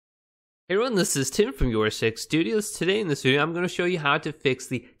Hey everyone, this is Tim from YourSixStudios. Today in this video, I'm going to show you how to fix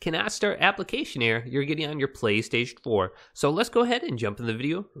the cannot start application error you're getting on your PlayStation 4. So let's go ahead and jump in the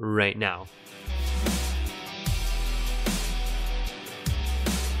video right now.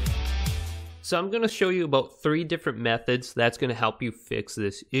 So I'm going to show you about 3 different methods that's going to help you fix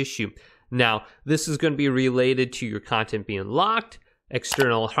this issue. Now, this is going to be related to your content being locked,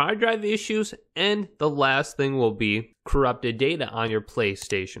 external hard drive issues, and the last thing will be corrupted data on your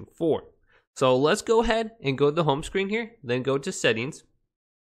PlayStation 4. So let's go ahead and go to the home screen here, then go to settings,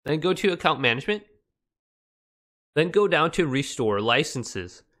 then go to account management, then go down to restore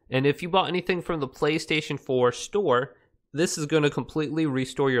licenses. And if you bought anything from the PlayStation 4 store, this is going to completely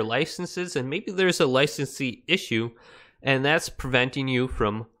restore your licenses, and maybe there's a licensee issue and that's preventing you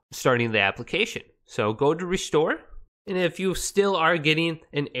from starting the application. So go to restore, and if you still are getting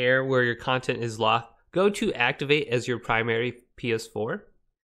an error where your content is locked, go to activate as your primary PS4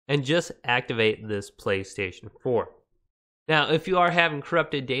 and just activate this PlayStation 4. Now, if you are having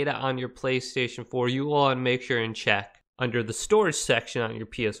corrupted data on your PlayStation 4, you will want to make sure and check under the storage section on your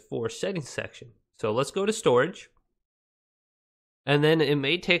PS4 settings section. So let's go to storage. And then it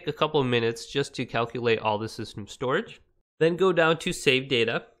may take a couple of minutes just to calculate all the system storage. Then go down to save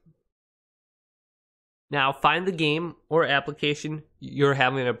data. Now find the game or application you're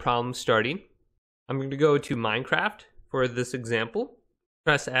having a problem starting. I'm going to go to Minecraft for this example.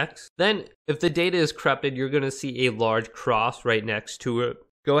 Press X. Then if the data is corrupted, you're going to see a large cross right next to it.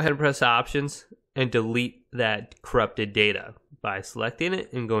 Go ahead and press options and delete that corrupted data by selecting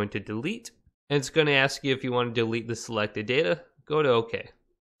it and going to delete. And it's going to ask you if you want to delete the selected data. Go to OK.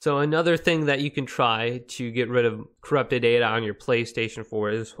 So another thing that you can try to get rid of corrupted data on your PlayStation 4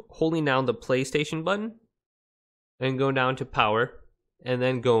 is holding down the PlayStation button and go down to power and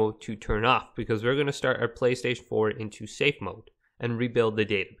then go to turn off, because we're going to start our PlayStation 4 into safe mode and rebuild the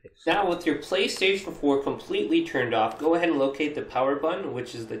database. Now with your PlayStation 4 completely turned off, go ahead and locate the power button,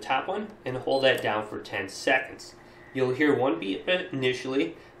 which is the top one, and hold that down for 10 seconds. You'll hear one beep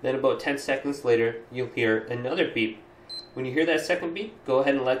initially, then about 10 seconds later, you'll hear another beep. When you hear that second beep, go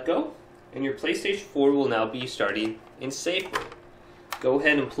ahead and let go, and your PlayStation 4 will now be starting in safe mode. Go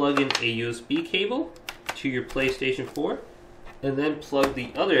ahead and plug in a USB cable to your PlayStation 4, and then plug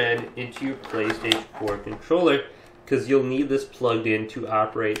the other end into your PlayStation 4 controller, because you'll need this plugged in to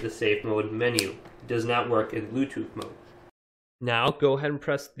operate the safe mode menu. It does not work in Bluetooth mode. Now go ahead and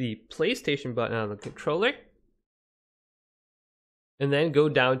press the PlayStation button on the controller, and then go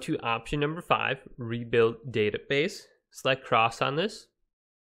down to option number 5, rebuild database. Select cross on this,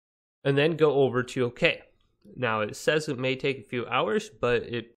 and then go over to OK. Now it says it may take a few hours, but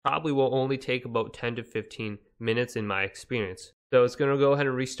it probably will only take about 10 to 15 minutes in my experience. So it's going to go ahead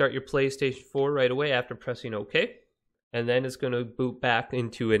and restart your PlayStation 4 right away after pressing OK. And then it's going to boot back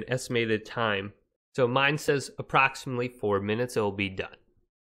into an estimated time. So mine says approximately 4 minutes it will be done.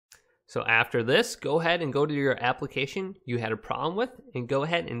 So after this, go ahead and go to your application you had a problem with and go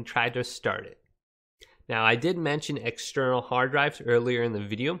ahead and try to start it. Now I did mention external hard drives earlier in the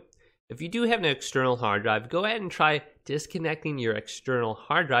video. If you do have an external hard drive, go ahead and try disconnecting your external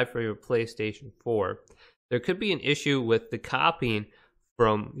hard drive from your PlayStation 4. There could be an issue with the copying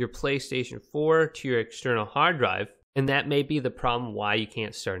from your PlayStation 4 to your external hard drive, and that may be the problem why you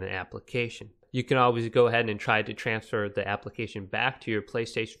can't start an application. You can always go ahead and try to transfer the application back to your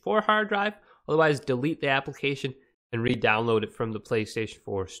PlayStation 4 hard drive, otherwise delete the application and re-download it from the PlayStation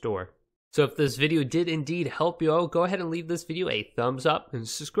 4 store. So if this video did indeed help you out, go ahead and leave this video a thumbs up and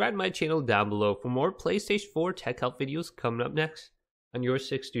subscribe to my channel down below for more PlayStation 4 tech help videos coming up next on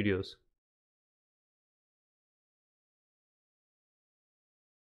YourSixStudios.